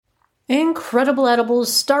Incredible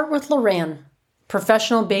edibles start with Loran.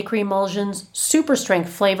 Professional bakery emulsions, super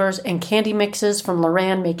strength flavors, and candy mixes from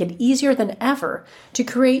Loran make it easier than ever to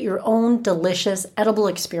create your own delicious edible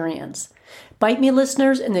experience. Bite Me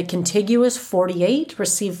listeners in the contiguous 48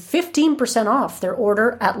 receive 15% off their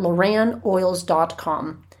order at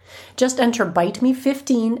LoranOils.com. Just enter Bite Me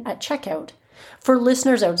 15 at checkout. For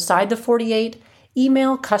listeners outside the 48,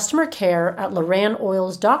 email customer care at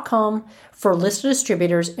LoranOils.com for a list of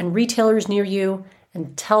distributors and retailers near you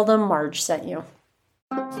and tell them Marge sent you.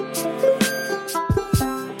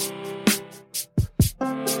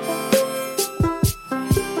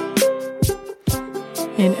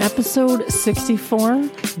 In episode 64,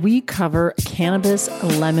 we cover cannabis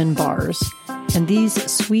lemon bars, and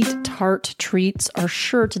these sweet tart treats are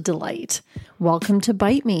sure to delight. Welcome to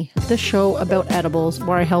Bite Me, the show about edibles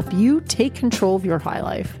where I help you take control of your high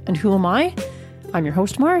life. And who am I? I'm your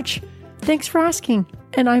host, Marge. Thanks for asking,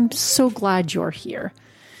 and I'm so glad you're here.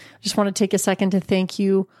 Just want to take a second to thank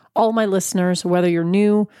you, all my listeners, whether you're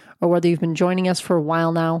new or whether you've been joining us for a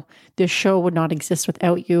while now. This show would not exist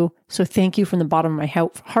without you, so thank you from the bottom of my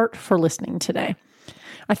heart for listening today.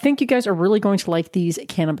 I think you guys are really going to like these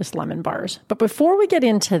cannabis lemon bars. But before we get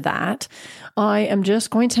into that, I am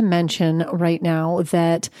just going to mention right now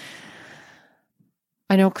that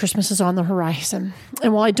I know Christmas is on the horizon.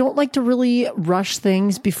 And while I don't like to really rush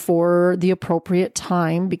things before the appropriate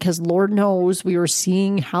time, because Lord knows we were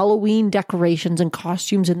seeing Halloween decorations and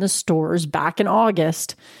costumes in the stores back in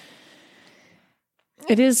August,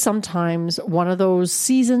 it is sometimes one of those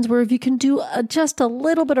seasons where if you can do just a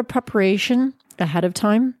little bit of preparation ahead of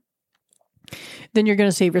time, then you're going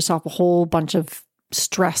to save yourself a whole bunch of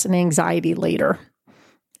stress and anxiety later.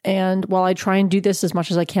 And while I try and do this as much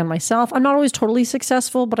as I can myself, I'm not always totally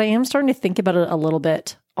successful, but I am starting to think about it a little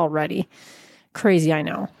bit already. Crazy, I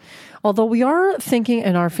know. Although we are thinking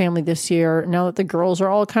in our family this year, now that the girls are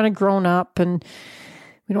all kind of grown up and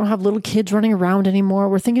we don't have little kids running around anymore,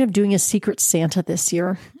 we're thinking of doing a Secret Santa this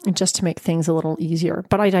year, just to make things a little easier.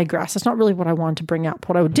 But I digress. It's not really what I wanted to bring up.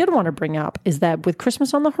 What I did want to bring up is that with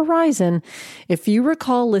Christmas on the horizon, if you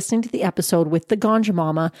recall listening to the episode with the Ganja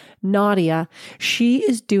Mama, Nadia, she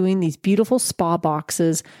is doing these beautiful spa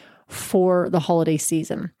boxes for the holiday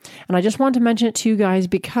season. And I just wanted to mention it to you guys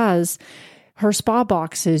because her spa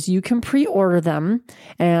boxes, you can pre-order them.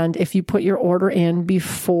 And if you put your order in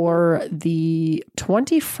before the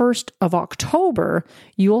 21st of October,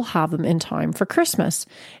 you'll have them in time for Christmas.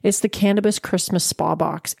 It's the Cannabis Christmas Spa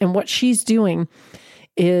Box. And what she's doing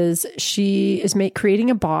is she is creating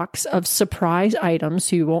a box of surprise items.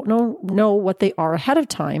 So you won't know what they are ahead of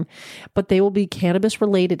time, but they will be cannabis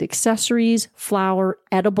related accessories, flower,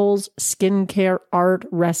 edibles, skincare, art,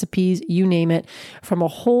 recipes, you name it, from a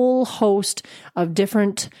whole host of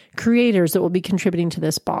different creators that will be contributing to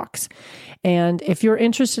this box. And if you're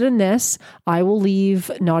interested in this, I will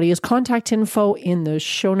leave Nadia's contact info in the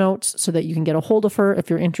show notes so that you can get a hold of her if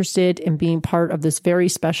you're interested in being part of this very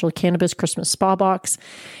special Cannabis Christmas Spa Box.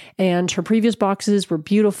 And her previous boxes were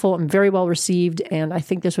beautiful and very well received. And I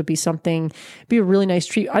think this would be a really nice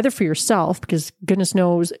treat, either for yourself, because goodness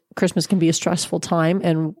knows Christmas can be a stressful time,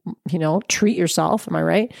 and, treat yourself. Am I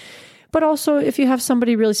right? But also if you have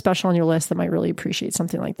somebody really special on your list that might really appreciate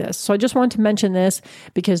something like this. So I just wanted to mention this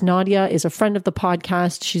because Nadia is a friend of the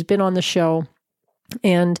podcast. She's been on the show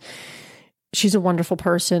and she's a wonderful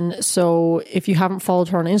person. So if you haven't followed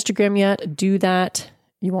her on Instagram yet, do that.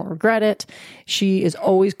 You won't regret it. She is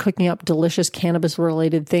always cooking up delicious cannabis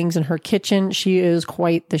related things in her kitchen. She is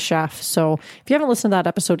quite the chef. So if you haven't listened to that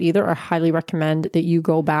episode either, I highly recommend that you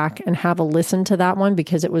go back and have a listen to that one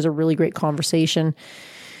because it was a really great conversation.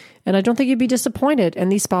 And I don't think you'd be disappointed.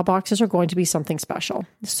 And these spa boxes are going to be something special.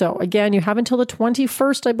 So again, you have until the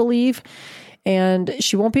 21st, I believe. And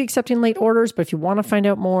she won't be accepting late orders. But if you want to find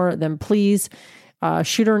out more, then please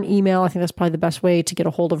shoot her an email. I think that's probably the best way to get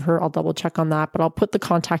a hold of her. I'll double check on that. But I'll put the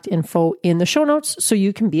contact info in the show notes so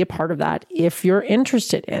you can be a part of that if you're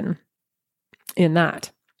interested in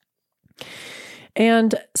that.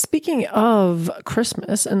 And speaking of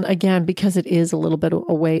Christmas, and again, because it is a little bit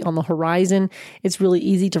away on the horizon, it's really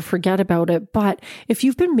easy to forget about it. But if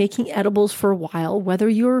you've been making edibles for a while, whether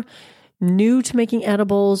you're new to making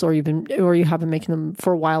edibles or you have been making them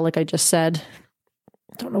for a while, like I just said,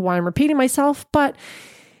 I don't know why I'm repeating myself, but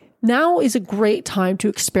now is a great time to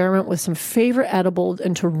experiment with some favorite edibles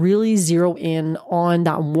and to really zero in on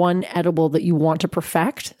that one edible that you want to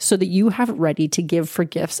perfect so that you have it ready to give for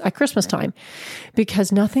gifts at Christmas time.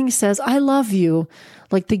 Because nothing says, I love you,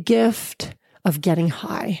 like the gift of getting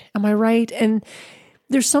high. Am I right? And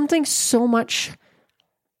there's something so much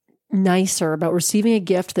nicer about receiving a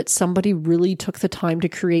gift that somebody really took the time to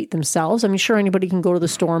create themselves. I mean, sure, anybody can go to the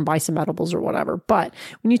store and buy some edibles or whatever, but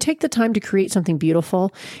when you take the time to create something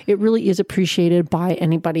beautiful, it really is appreciated by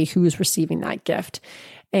anybody who is receiving that gift.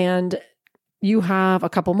 And you have a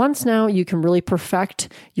couple months now, you can really perfect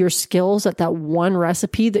your skills at that one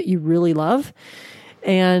recipe that you really love.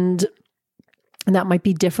 And that might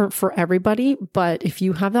be different for everybody, but if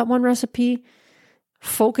you have that one recipe,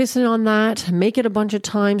 focusing on that, make it a bunch of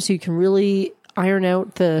times so you can really iron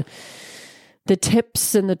out the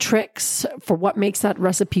tips and the tricks for what makes that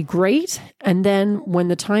recipe great. And then when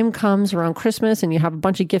the time comes around Christmas and you have a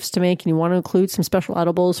bunch of gifts to make and you want to include some special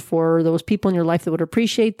edibles for those people in your life that would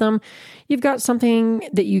appreciate them, you've got something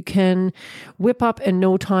that you can whip up in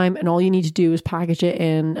no time. And all you need to do is package it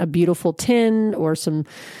in a beautiful tin or some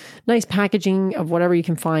nice packaging of whatever you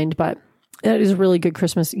can find. But that is a really good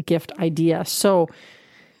Christmas gift idea. So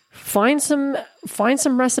find some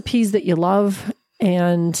recipes that you love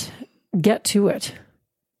and get to it.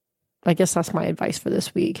 I guess that's my advice for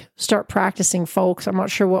this week. Start practicing, folks. I'm not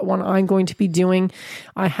sure what one I'm going to be doing.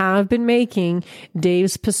 I have been making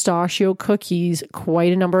Dave's pistachio cookies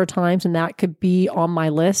quite a number of times, and that could be on my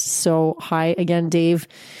list. So hi again, Dave.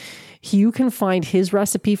 You can find his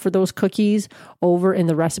recipe for those cookies over in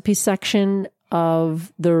the recipe section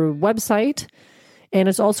of the website. And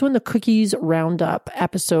it's also in the Cookies Roundup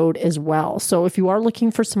episode as well. So if you are looking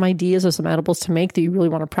for some ideas of some edibles to make that you really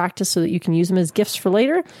want to practice so that you can use them as gifts for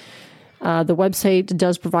later, the website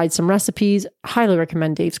does provide some recipes. Highly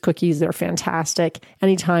recommend Dave's cookies. They're fantastic.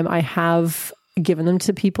 Anytime I have given them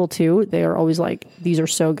to people too, they are always like, these are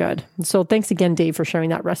so good. So thanks again, Dave, for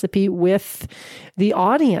sharing that recipe with the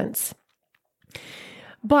audience.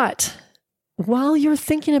 But while you're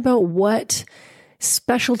thinking about what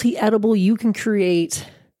specialty edible you can create,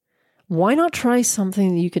 why not try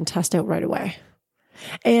something that you can test out right away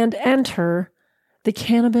and enter the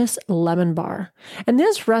Cannabis Lemon Bar? And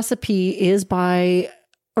this recipe is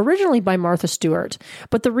originally by Martha Stewart.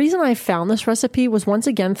 But the reason I found this recipe was once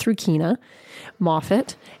again through Kina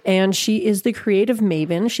Moffat, and she is the creative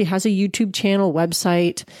maven. She has a YouTube channel,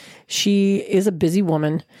 website. She is a busy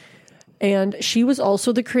woman. And she was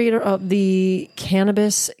also the creator of the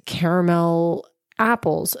cannabis caramel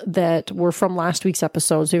apples that were from last week's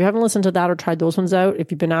episode. So if you haven't listened to that or tried those ones out,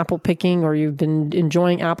 if you've been apple picking or you've been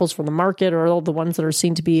enjoying apples from the market or all the ones that are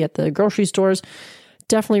seen to be at the grocery stores,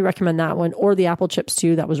 definitely recommend that one, or the apple chips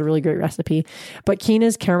too. That was a really great recipe. But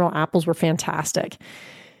Kina's caramel apples were fantastic.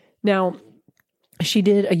 Now, she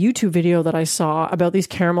did a YouTube video that I saw about these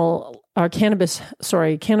cannabis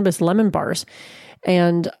lemon bars.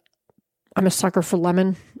 And I'm a sucker for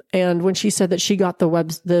lemon. And when she said that she got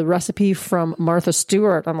the recipe from Martha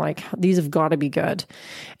Stewart, I'm like, these have got to be good.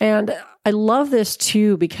 And I love this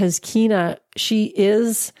too, because Kina, she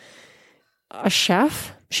is a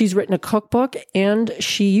chef. She's written a cookbook and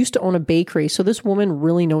she used to own a bakery. So this woman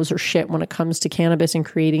really knows her shit when it comes to cannabis and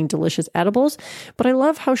creating delicious edibles. But I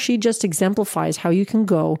love how she just exemplifies how you can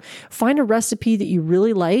go find a recipe that you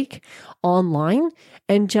really like online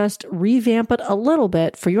and just revamp it a little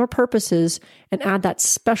bit for your purposes and add that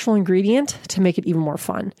special ingredient to make it even more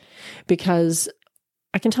fun. Because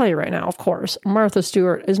I can tell you right now, of course, Martha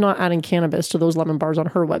Stewart is not adding cannabis to those lemon bars on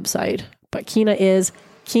her website, but Kina is.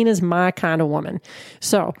 Kina's my kind of woman.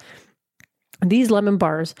 So these lemon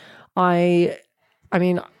bars, I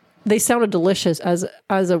mean, they sounded delicious as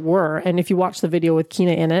it were. And if you watch the video with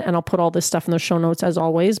Kina in it, and I'll put all this stuff in the show notes as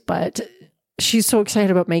always, but she's so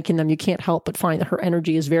excited about making them. You can't help but find that her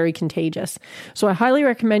energy is very contagious. So I highly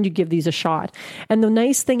recommend you give these a shot. And the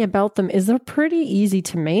nice thing about them is they're pretty easy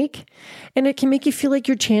to make, and it can make you feel like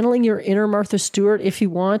you're channeling your inner Martha Stewart if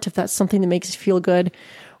you want, if that's something that makes you feel good,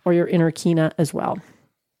 or your inner Kina as well.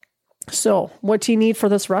 So what do you need for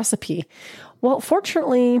this recipe? Well,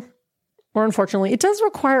 fortunately or unfortunately, it does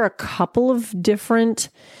require a couple of different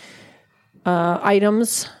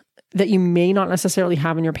items that you may not necessarily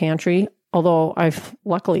have in your pantry. Although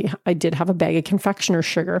luckily I did have a bag of confectioner's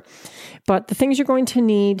sugar. But the things you're going to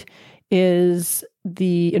need is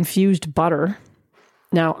the infused butter.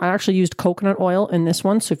 Now, I actually used coconut oil in this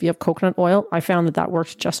one. So if you have coconut oil, I found that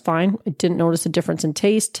works just fine. I didn't notice a difference in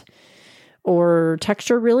taste or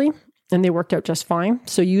texture really. And they worked out just fine.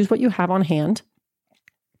 So use what you have on hand.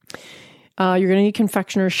 You're going to need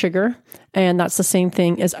confectioner's sugar. And that's the same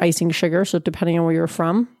thing as icing sugar. So depending on where you're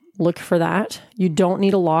from, look for that. You don't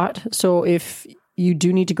need a lot. So if you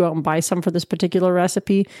do need to go out and buy some for this particular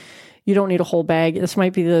recipe, you don't need a whole bag. This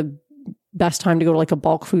might be the best time to go to like a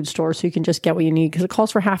bulk food store so you can just get what you need, because it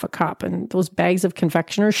calls for half a cup. And those bags of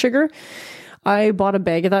confectioner's sugar, I bought a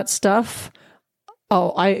bag of that stuff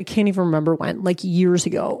Oh, I can't even remember when, like years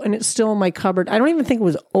ago. And it's still in my cupboard. I don't even think it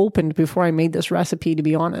was opened before I made this recipe, to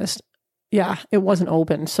be honest. Yeah, it wasn't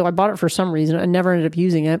open. So I bought it for some reason. I never ended up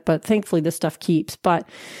using it, but thankfully this stuff keeps. But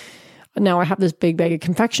now I have this big bag of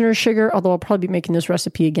confectioner's sugar, although I'll probably be making this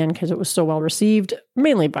recipe again because it was so well received,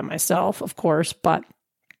 mainly by myself, of course, but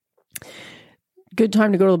good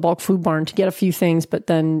time to go to the bulk food barn to get a few things, but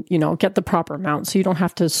then, get the proper amount so you don't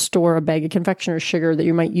have to store a bag of confectioner's sugar that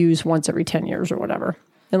you might use once every 10 years or whatever,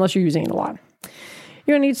 unless you're using it a lot.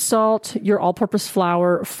 You're going to need salt, your all-purpose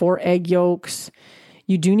flour, 4 egg yolks.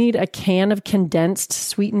 You do need a can of condensed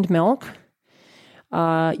sweetened milk.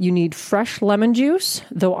 You need fresh lemon juice,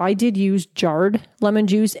 though I did use jarred lemon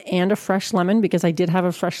juice and a fresh lemon because I did have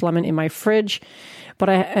a fresh lemon in my fridge,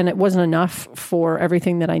 and it wasn't enough for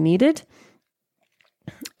everything that I needed.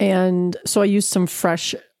 And so I used some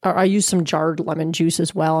jarred lemon juice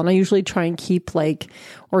as well. And I usually try and keep like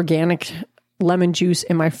organic lemon juice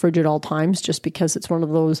in my fridge at all times, just because it's one of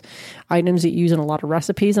those items that you use in a lot of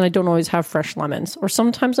recipes. And I don't always have fresh lemons, or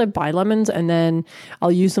sometimes I buy lemons and then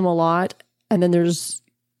I'll use them a lot. And then there's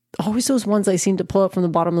always those ones I seem to pull up from the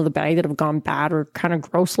bottom of the bag that have gone bad or kind of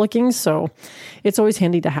gross looking. So it's always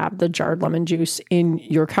handy to have the jarred lemon juice in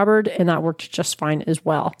your cupboard. And that worked just fine as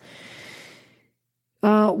well.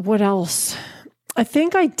 What else? I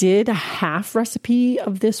think I did a half recipe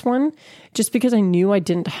of this one just because I knew I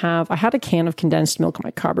had a can of condensed milk in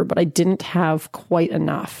my cupboard, but I didn't have quite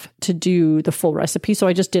enough to do the full recipe. So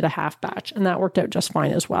I just did a half batch and that worked out just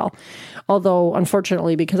fine as well. Although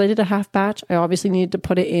unfortunately, because I did a half batch, I obviously needed to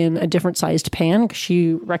put it in a different sized pan because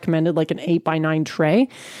she recommended like an 8x9 tray.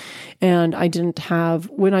 And I didn't have,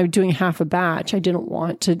 when I'm doing half a batch, I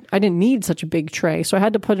didn't need such a big tray. So I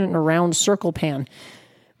had to put it in a round circle pan,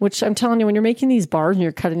 which I'm telling you, when you're making these bars and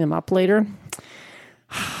you're cutting them up later,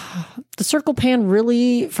 the circle pan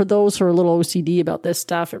really, for those who are a little OCD about this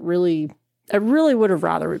stuff, I really would have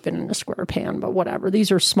rather it been in a square pan, but whatever.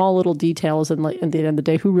 These are small little details, and like, at the end of the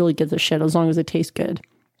day, who really gives a shit as long as they taste good?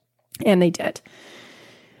 And they did.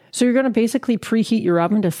 So you're going to basically preheat your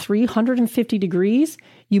oven to 350 degrees.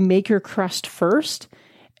 You make your crust first,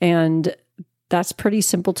 and that's pretty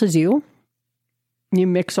simple to do. You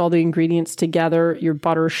mix all the ingredients together, your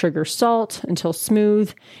butter, sugar, salt until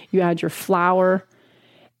smooth. You add your flour,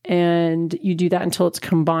 and you do that until it's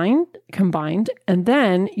combined, and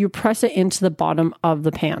then you press it into the bottom of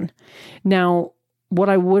the pan. Now, what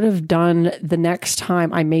I would have done the next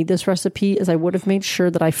time I made this recipe is I would have made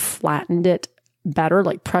sure that I flattened it better,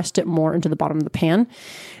 like pressed it more into the bottom of the pan.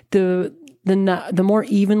 The more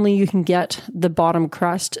evenly you can get the bottom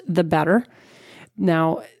crust, the better.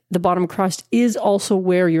 Now, the bottom crust is also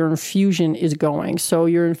where your infusion is going. So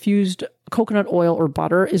your infused coconut oil or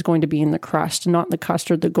butter is going to be in the crust, not the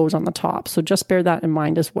custard that goes on the top. So just bear that in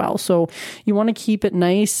mind as well. So you want to keep it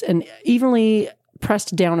nice and evenly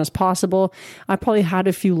pressed down as possible. I probably had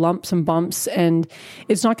a few lumps and bumps, and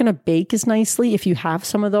it's not going to bake as nicely if you have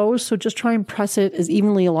some of those. So just try and press it as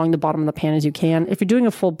evenly along the bottom of the pan as you can. If you're doing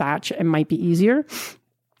a full batch, it might be easier.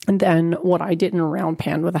 And then what I did in a round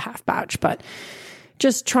pan with a half batch, but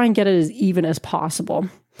just try and get it as even as possible.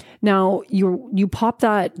 Now, you pop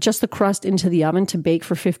just the crust into the oven to bake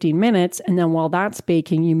for 15 minutes. And then while that's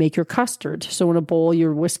baking, you make your custard. So in a bowl,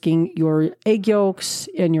 you're whisking your egg yolks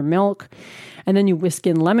and your milk, and then you whisk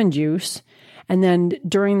in lemon juice. And then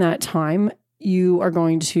during that time, you're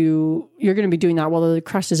going to be doing that while the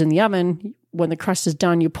crust is in the oven. When the crust is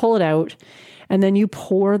done, you pull it out, and then you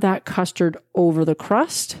pour that custard over the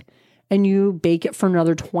crust, and you bake it for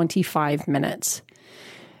another 25 minutes.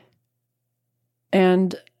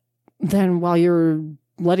 And then while you're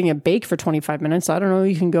letting it bake for 25 minutes, I don't know,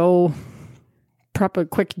 you can go prep a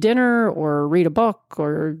quick dinner or read a book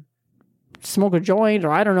or smoke a joint,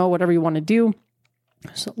 or I don't know, whatever you want to do.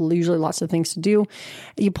 So usually lots of things to do.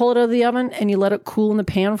 You pull it out of the oven and you let it cool in the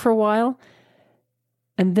pan for a while.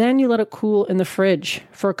 And then you let it cool in the fridge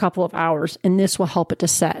for a couple of hours, and this will help it to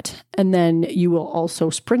set. And then you will also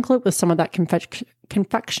sprinkle it with some of that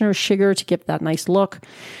confectioner's sugar to give that nice look.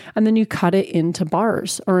 And then you cut it into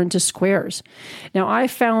bars or into squares. Now, I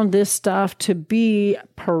found this stuff to be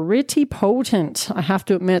pretty potent. I have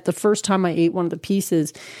to admit, the first time I ate one of the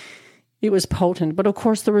pieces, it was potent. But of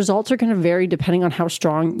course, the results are going to vary depending on how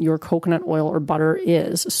strong your coconut oil or butter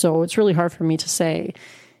is. So it's really hard for me to say,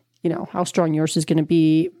 how strong yours is going to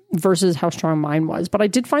be versus how strong mine was. But I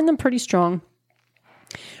did find them pretty strong,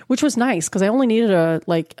 which was nice because I only needed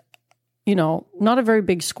not a very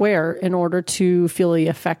big square in order to feel the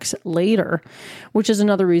effects later, which is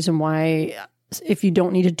another reason why if you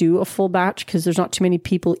don't need to do a full batch because there's not too many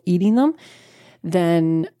people eating them,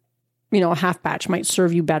 then a half batch might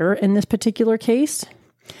serve you better in this particular case.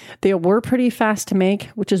 They were pretty fast to make,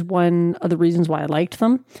 which is one of the reasons why I liked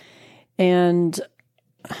them. And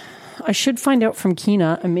I should find out from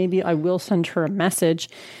Kina, and maybe I will send her a message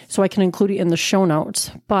so I can include it in the show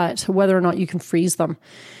notes, but whether or not you can freeze them,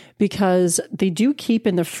 because they do keep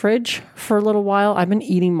in the fridge for a little while. I've been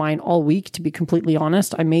eating mine all week, to be completely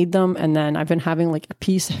honest. I made them, and then I've been having like a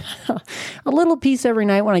piece, a little piece every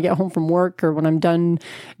night when I get home from work or when I'm done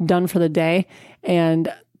for the day.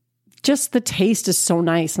 And just the taste is so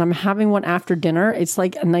nice. And I'm having one after dinner. It's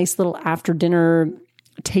like a nice little after dinner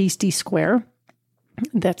tasty square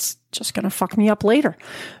that's just going to fuck me up later.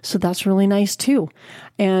 So that's really nice too.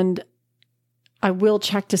 And I will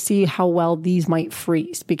check to see how well these might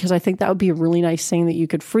freeze, because I think that would be a really nice thing that you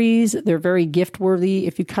could freeze. They're very gift worthy.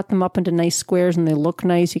 If you cut them up into nice squares and they look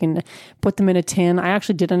nice, you can put them in a tin. I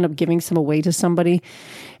actually did end up giving some away to somebody,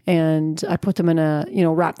 and I put them in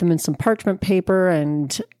wrapped them in some parchment paper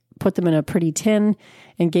and put them in a pretty tin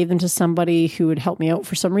and gave them to somebody who would help me out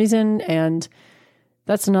for some reason. And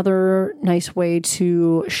that's another nice way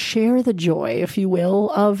to share the joy, if you will,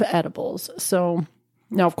 of edibles. So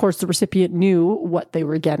now, of course, the recipient knew what they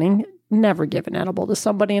were getting. Never give an edible to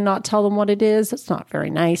somebody and not tell them what it is. It's not very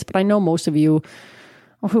nice. But I know most of you,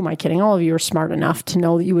 who am I kidding? All of you are smart enough to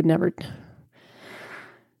know that you would never.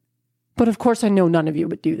 But of course, I know none of you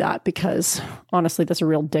would do that, because honestly, that's a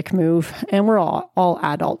real dick move. And we're all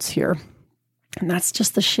adults here. And that's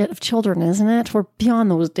just the shit of children, isn't it? We're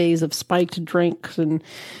beyond those days of spiked drinks and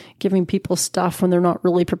giving people stuff when they're not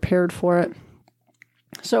really prepared for it.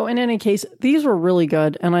 So in any case, these were really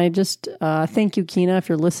good. And I just thank you, Kina, if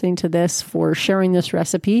you're listening to this, for sharing this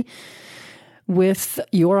recipe with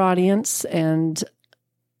your audience. And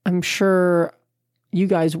I'm sure you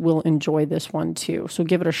guys will enjoy this one too. So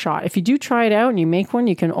give it a shot. If you do try it out and you make one,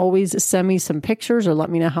 you can always send me some pictures or let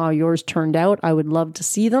me know how yours turned out. I would love to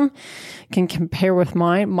see them. Can compare with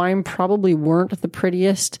mine. Mine probably weren't the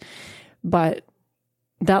prettiest, but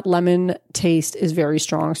that lemon taste is very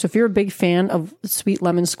strong. So if you're a big fan of sweet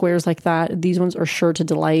lemon squares like that, these ones are sure to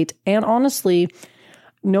delight. And honestly,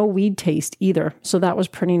 no weed taste either. So that was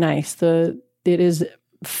pretty nice. It is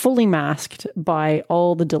fully masked by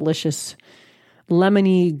all the delicious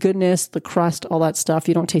lemony goodness, the crust, all that stuff.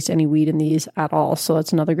 You don't taste any weed in these at all. So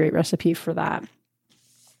that's another great recipe for that.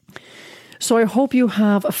 So I hope you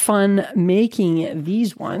have fun making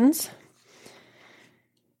these ones.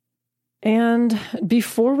 And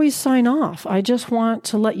before we sign off, I just want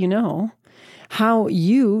to let you know how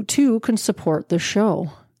you too can support the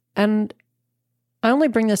show. And I only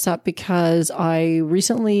bring this up because I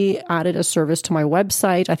recently added a service to my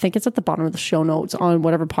website. I think it's at the bottom of the show notes on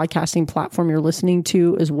whatever podcasting platform you're listening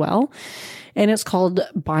to as well. And it's called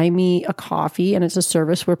Buy Me a Coffee. And it's a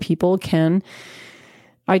service where people can,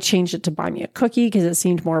 I changed it to Buy Me a Cookie because it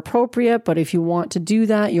seemed more appropriate. But if you want to do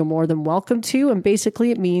that, you're more than welcome to. And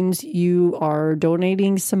basically it means you are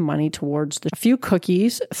donating some money towards a few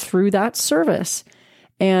cookies through that service.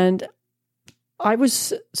 And I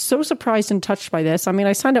was so surprised and touched by this. I mean,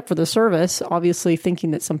 I signed up for the service, obviously thinking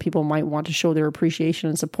that some people might want to show their appreciation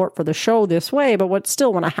and support for the show this way, but when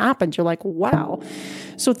it happens, you're like, wow.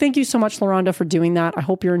 So thank you so much, LaRhonda, for doing that. I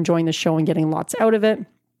hope you're enjoying the show and getting lots out of it.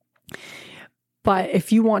 But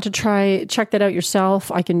if you want to check that out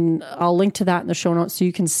yourself, I'll link to that in the show notes so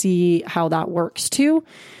you can see how that works too.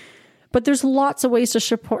 But there's lots of ways to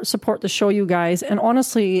support the show, you guys. And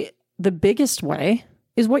honestly, the biggest way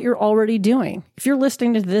is what you're already doing. If you're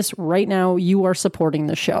listening to this right now, you are supporting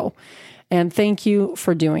the show. And thank you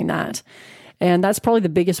for doing that. And that's probably the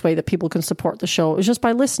biggest way that people can support the show is just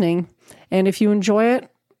by listening. And if you enjoy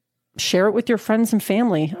it, share it with your friends and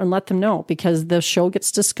family and let them know, because the show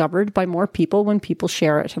gets discovered by more people when people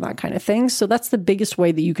share it and that kind of thing. So that's the biggest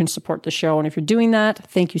way that you can support the show. And if you're doing that,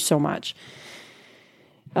 thank you so much.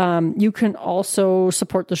 You can also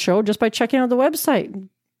support the show just by checking out the website.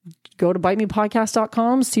 Go to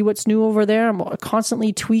bitemepodcast.com, see what's new over there. I'm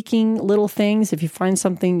constantly tweaking little things. If you find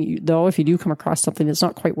something, if you do come across something that's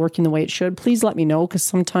not quite working the way it should, please let me know, because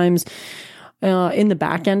sometimes in the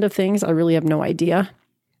back end of things, I really have no idea.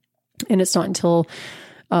 And it's not until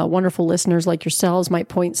wonderful listeners like yourselves might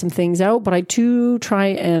point some things out. But I do try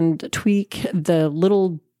and tweak the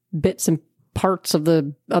little bits and parts of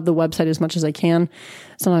the website as much as I can.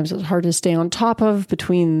 Sometimes it's hard to stay on top of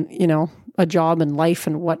between, a job and life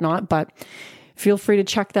and whatnot, but feel free to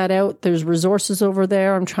check that out. There's resources over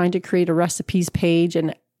there. I'm trying to create a recipes page,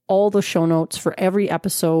 and all the show notes for every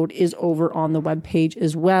episode is over on the webpage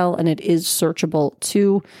as well. And it is searchable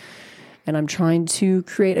too. And I'm trying to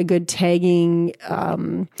create a good tagging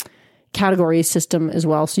category system as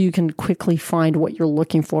well, so you can quickly find what you're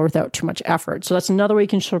looking for without too much effort. So that's another way you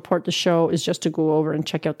can support the show, is just to go over and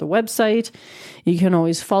check out the website. You can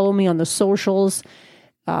always follow me on the socials.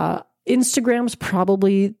 Instagram's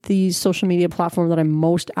probably the social media platform that I'm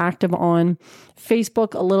most active on.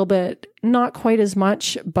 Facebook a little bit, not quite as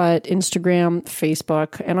much, but Instagram,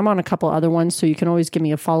 Facebook, and I'm on a couple other ones, so you can always give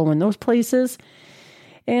me a follow in those places.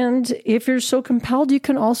 And if you're so compelled, you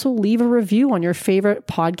can also leave a review on your favorite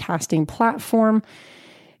podcasting platform,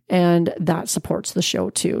 and that supports the show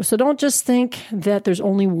too. So don't just think that there's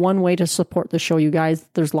only one way to support the show, you guys.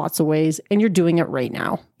 There's lots of ways, and you're doing it right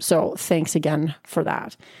now. So thanks again for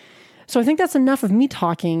that. So I think that's enough of me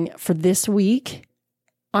talking for this week.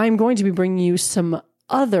 I'm going to be bringing you some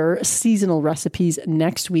other seasonal recipes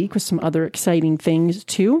next week with some other exciting things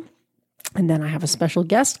too. And then I have a special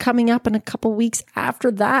guest coming up in a couple weeks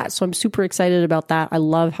after that. So I'm super excited about that. I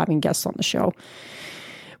love having guests on the show.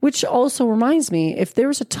 Which also reminds me, if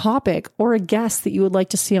there's a topic or a guest that you would like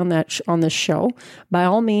to see on this show, by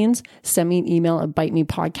all means, send me an email at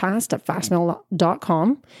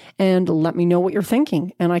bitemepodcast@fastmail.com and let me know what you're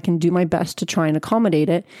thinking. And I can do my best to try and accommodate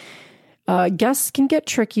it. Guests can get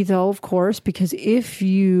tricky though, of course, because if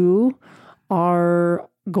you are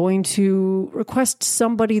going to request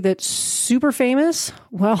somebody that's super famous,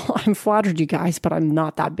 well, I'm flattered, you guys, but I'm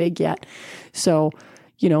not that big yet. So,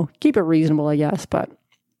 keep it reasonable, I guess. But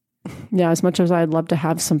yeah, as much as I'd love to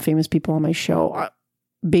have some famous people on my show,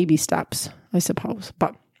 baby steps, I suppose.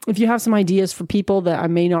 But if you have some ideas for people that I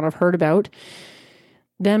may not have heard about,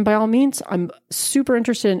 then by all means, I'm super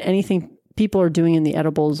interested in anything people are doing in the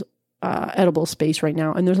edible space right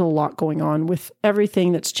now. And there's a lot going on with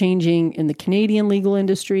everything that's changing in the Canadian legal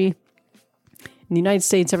industry. In the United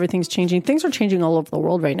States, everything's changing. Things are changing all over the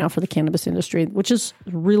world right now for the cannabis industry, which is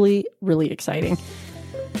really, really exciting.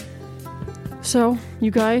 So,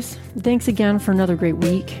 you guys, thanks again for another great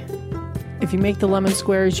week. If you make the lemon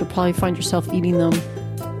squares, you'll probably find yourself eating them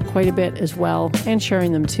quite a bit as well, and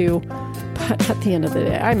sharing them too. But at the end of the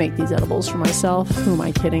day, I make these edibles for myself. Who am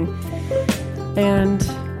I kidding? And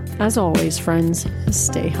as always, friends,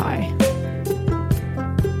 stay high.